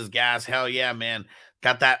Runts is gas. Hell yeah, man.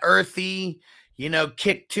 Got that earthy,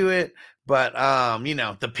 kick to it. But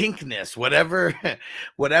the pinkness,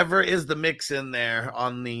 whatever is the mix in there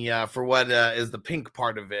on the for what is the pink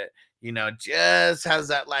part of it, just has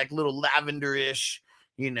that like little lavenderish,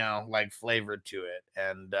 like flavor to it,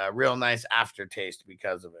 and real nice aftertaste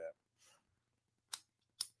because of it.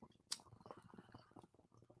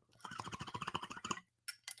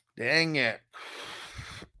 Dang it.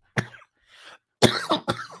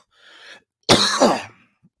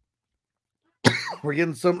 We're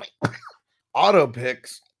getting some auto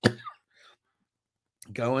picks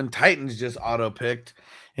going. Titans just auto picked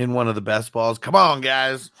in one of the best balls. Come on,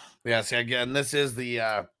 guys. Yeah, see, again, this is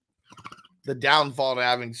the downfall to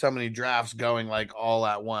having so many drafts going like all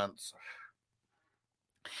at once,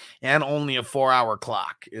 and only a 4-hour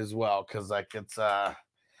clock as well, because like it's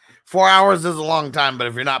 4 hours is a long time, but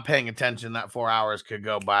if you're not paying attention, that 4 hours could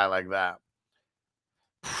go by like that.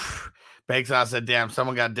 Bakesaw said, damn,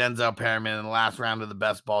 someone got Denzel Perryman in the last round of the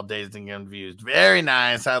best ball Dazed and Confused. Very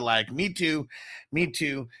nice. I like. Me too.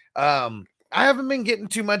 I haven't been getting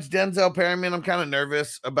too much Denzel Perryman. I'm kind of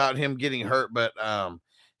nervous about him getting hurt, but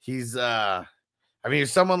he's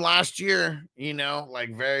he's someone last year,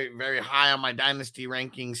 like very, very high on my dynasty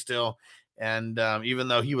ranking still. And even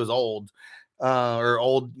though he was old, or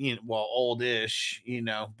old, oldish,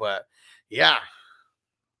 but yeah.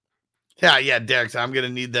 Yeah, Derek, so I'm going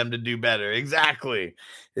to need them to do better. Exactly.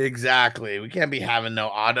 We can't be having no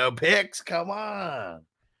auto picks. Come on.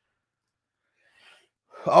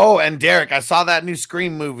 Oh, and Derek, I saw that new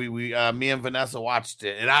Scream movie. Me and Vanessa watched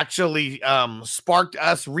it. It actually sparked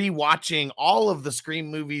us rewatching all of the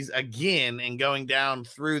Scream movies again and going down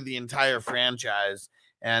through the entire franchise.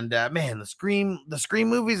 And man, the Scream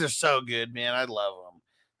movies are so good, man. I love them.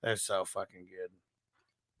 They're so fucking good.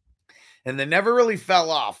 And they never really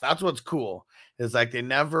fell off. That's what's cool. Is like they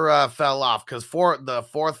never fell off, because for the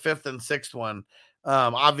fourth, fifth, and sixth one,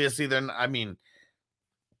 obviously they're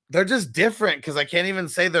just different, because I can't even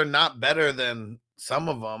say they're not better than some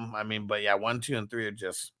of them. But yeah, 1, 2, and 3 are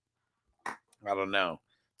just, I don't know.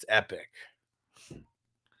 It's epic.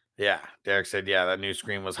 Yeah, Derek said, yeah, that new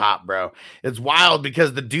Scream was hot, bro. It's wild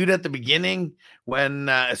because the dude at the beginning,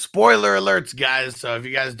 when spoiler alerts, guys. So if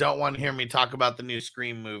you guys don't want to hear me talk about the new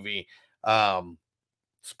Scream movie,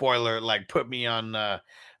 spoiler, like put me on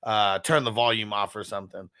turn the volume off or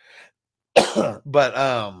something. But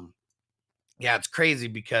yeah, it's crazy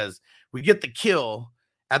because we get the kill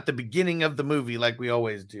at the beginning of the movie like we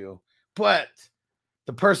always do, but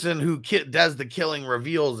the person who does the killing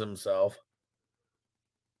reveals himself,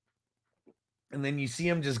 and then you see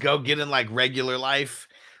him just go get in like regular life,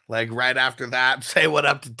 like right after that, say what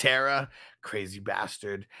up to Tara, crazy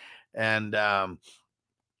bastard. And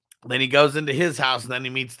then he goes into his house, and then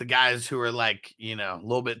he meets the guys who are like, a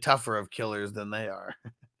little bit tougher of killers than they are.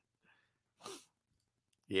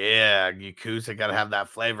 Yeah, Yakuza got to have that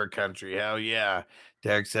flavor country. Hell yeah.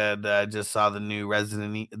 Derek said, just saw the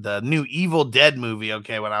new Evil Dead movie,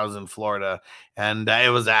 okay, when I was in Florida, and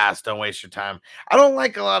it was ass. Don't waste your time. I don't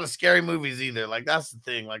like a lot of scary movies either. Like, that's the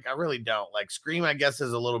thing. Like, I really don't. Like, Scream, I guess,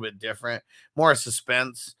 is a little bit different. More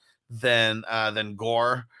suspense than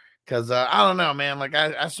gore. Because, I don't know, man. Like,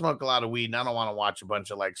 I smoke a lot of weed, and I don't want to watch a bunch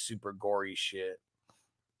of, like, super gory shit.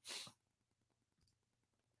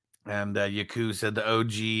 And Yaku said the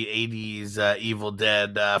OG 80s Evil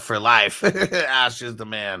Dead for life. Ash is the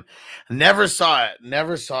man. Never saw it.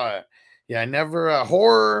 Yeah, I never.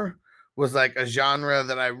 Horror was like a genre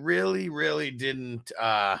that I really, really didn't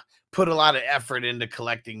put a lot of effort into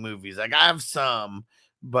collecting movies. Like, I have some,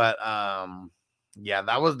 but yeah,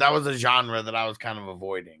 that was a genre that I was kind of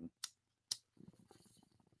avoiding.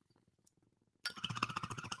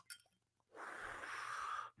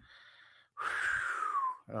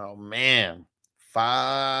 Oh, man.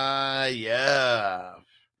 Fire.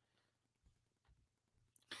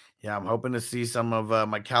 Yeah, I'm hoping to see some of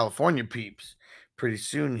my California peeps pretty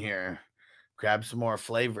soon here. Grab some more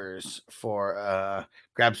flavors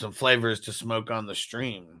grab some flavors to smoke on the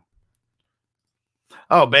stream.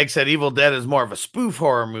 Oh, Bake said Evil Dead is more of a spoof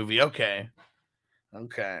horror movie. Okay.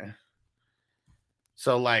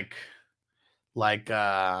 So like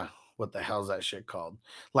what the hell's that shit called?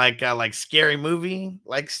 Like Scary Movie,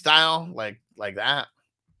 like style, like that,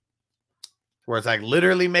 where it's like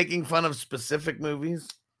literally making fun of specific movies.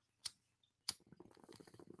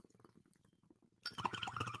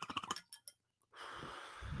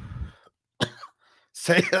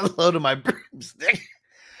 Say hello to my broomstick.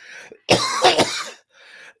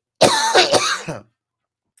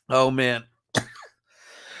 Oh man.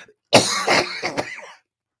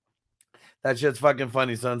 That shit's fucking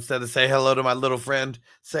funny. So instead of say hello to my little friend,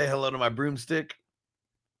 say hello to my broomstick.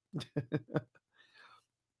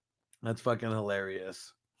 That's fucking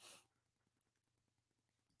hilarious.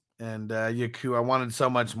 And Yaku, I wanted so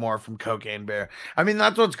much more from Cocaine Bear.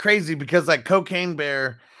 That's what's crazy, because like Cocaine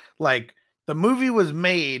Bear, like the movie was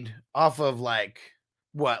made off of like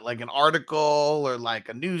what, like an article or like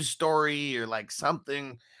a news story or like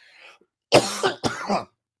something.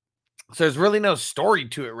 So there's really no story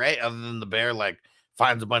to it, right? Other than the bear like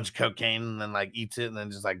finds a bunch of cocaine and then like eats it and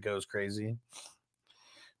then just like goes crazy.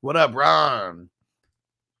 What up, Ron?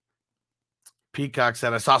 Peacock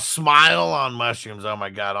said, I saw Smile on mushrooms. Oh my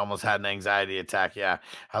God, almost had an anxiety attack. Yeah,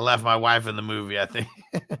 I left my wife in the movie. I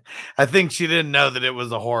think she didn't know that it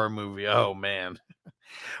was a horror movie. Oh man.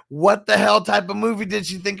 What the hell type of movie did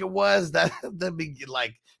she think it was? That'd be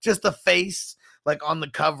like just the face, like on the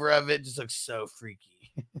cover of it, just looks so freaky.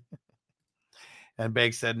 And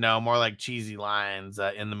Bake said, no, more like cheesy lines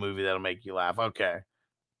in the movie that'll make you laugh. Okay.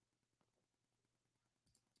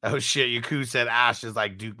 Oh shit, Yaku said Ash is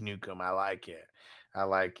like Duke Nukem. I like it.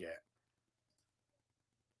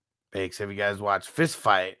 Bakes, have you guys watched Fist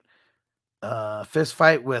Fight? Fist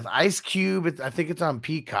Fight with Ice Cube. I think it's on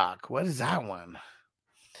Peacock. What is that one?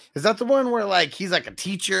 Is that the one where like he's like a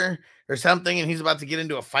teacher or something and he's about to get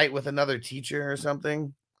into a fight with another teacher or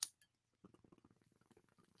something?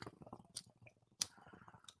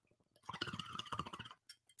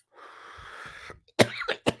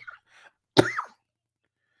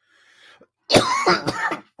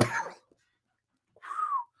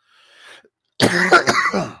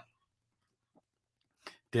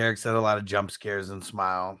 Derek said a lot of jump scares and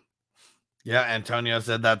smile. Yeah, Antonio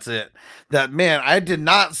said that's it. That man, I did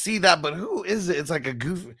not see that, but who is it? It's like a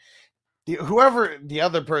goofy. Whoever the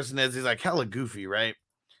other person is, he's like hella goofy, right?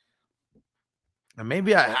 And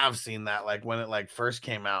maybe I have seen that like when it like first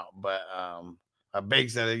came out, but Bake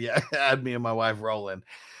said it, yeah, had me and my wife rolling.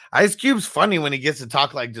 Ice Cube's funny when he gets to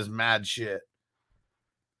talk like just mad shit.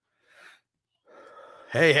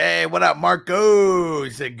 Hey, what up, Marco? He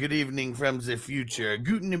said, good evening from the future.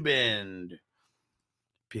 Guten Abend.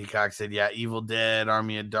 Peacock said, yeah, Evil Dead,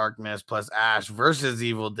 Army of Darkness, plus Ash versus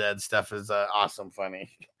Evil Dead stuff is awesome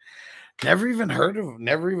funny. Never even heard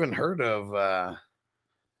of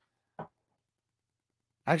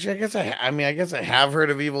actually, I guess I have heard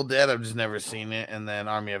of Evil Dead. I've just never seen it. And then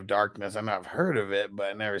Army of Darkness, I know I've heard of it, but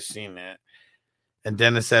I've never seen it. And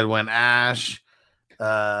Dennis said when Ash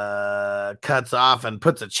cuts off and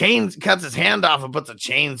cuts his hand off and puts a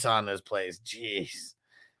chainsaw in his place. Jeez.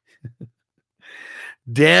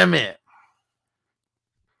 Damn it.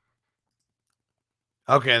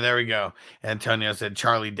 Okay, there we go. Antonio said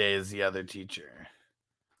Charlie Day is the other teacher.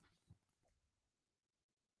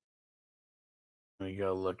 Let me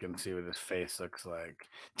go look and see what his face looks like.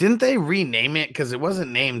 Didn't they rename it? Because it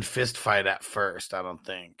wasn't named Fist Fight at first, I don't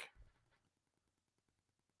think.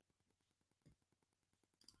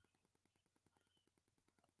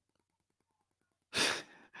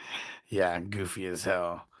 Yeah, goofy as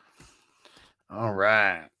hell. All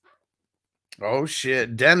right. Oh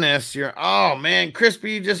shit, Dennis, oh man,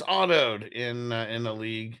 Crispy just autoed in the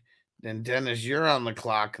league. And Dennis, you're on the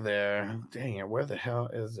clock there. Dang it, where the hell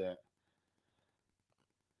is it?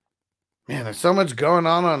 Man, there's so much going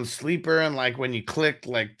on Sleeper, and like when you click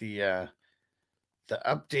like the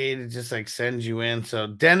update, it just like sends you in. So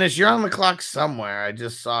Dennis, you're on the clock somewhere. I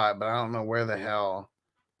just saw it, but I don't know where the hell.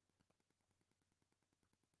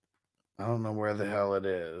 I don't know where the hell it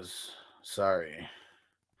is. Sorry.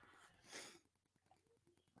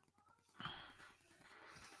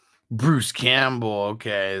 Bruce Campbell,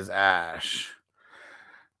 okay, is Ash.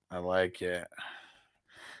 I like it.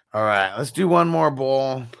 All right, let's do one more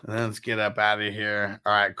bowl and then let's get up out of here.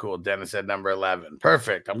 All right, cool. Dennis said number 11.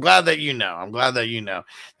 Perfect. I'm glad that you know.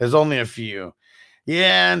 There's only a few.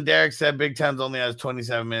 Yeah, and Derek said Big Ten's only has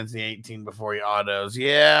 27 minutes and 18 before he autos.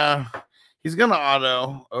 Yeah, he's going to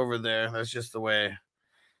auto over there. That's just the way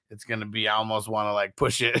it's going to be. I almost want to like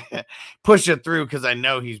push it through because I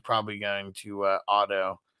know he's probably going to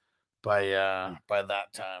auto by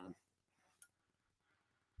that time.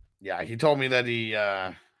 Yeah, he told me that he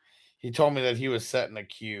was setting a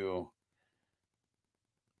queue.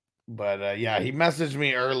 But yeah, he messaged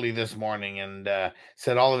me early this morning and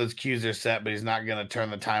said all of his queues are set, but he's not going to turn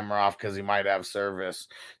the timer off because he might have service.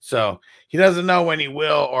 So he doesn't know when he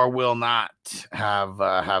will or will not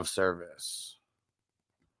have service.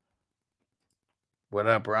 What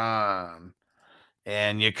up, Ron?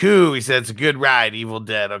 And Yaku, he said it's a good ride. Evil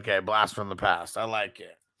Dead. Okay, blast from the past. I like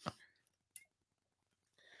it.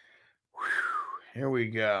 Whew, here we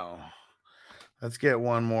go. Let's get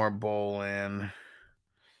one more bowl in.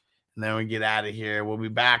 And then we get out of here. We'll be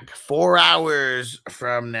back 4 hours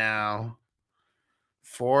from now.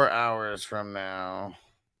 4 hours from now.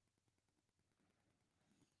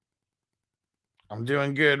 I'm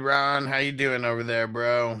doing good, Ron. How you doing over there,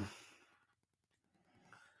 bro?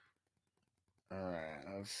 All right,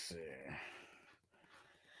 let's see.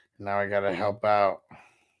 Now I got to help out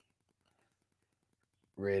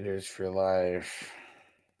Raiders for Life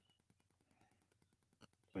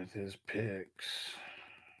with his picks.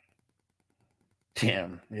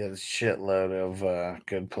 Damn, he has a shitload of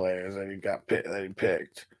good players that he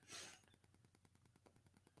picked.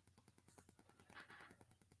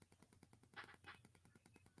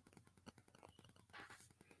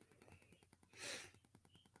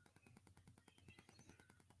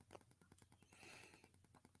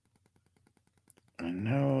 I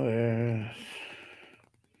know there's.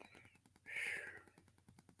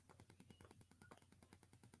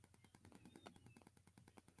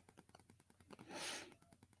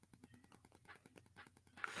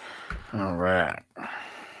 All right.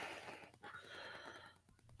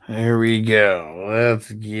 Here we go.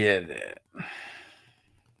 Let's get it.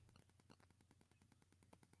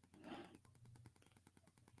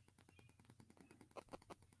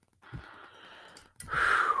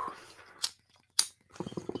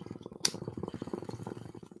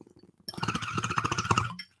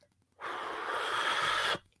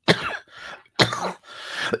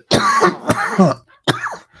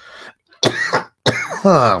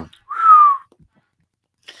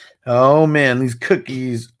 Oh man, these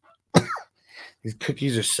cookies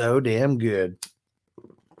are so damn good.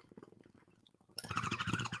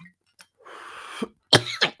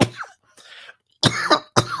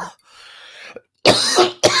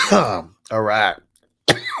 All right.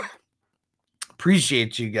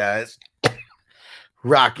 Appreciate you guys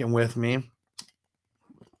rocking with me.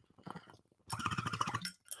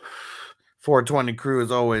 420 crew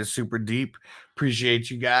is always super deep. Appreciate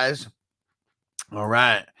you guys. All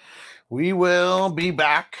right. We will be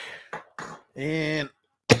back in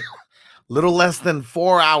a little less than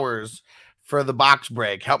 4 hours for the box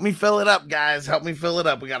break. Help me fill it up, guys. Help me fill it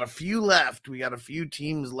up. We got a few left. We got a few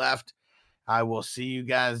teams left. I will see you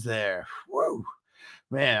guys there. Woo.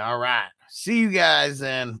 Man, all right. See you guys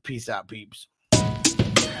then. Peace out, peeps.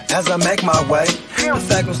 As I make my way, the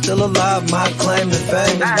fact I'm still alive, my claim to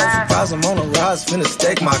fame. It's no surprise I'm on a rise, finna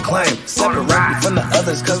stake my claim. Separate me from the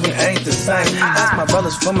others, cause we ain't the same. Ask my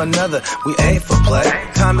brothers from another, we ain't for play.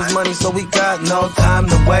 Time is money, so we got no time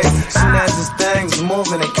to waste. Soon as this thing's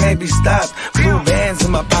moving, it can't be stopped. Blue bands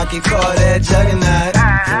in my pocket, call that juggernaut.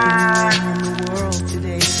 In the world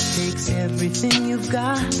today takes everything you've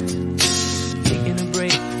got. Taking a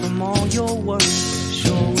break from all your work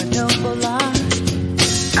sure would help a lot.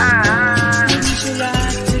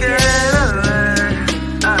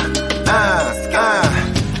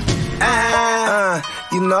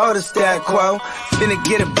 You know the stat quo. Finna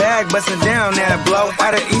get a bag, bustin' down that blow.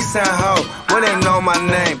 Out of East Side Ho, where they know my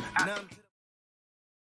name.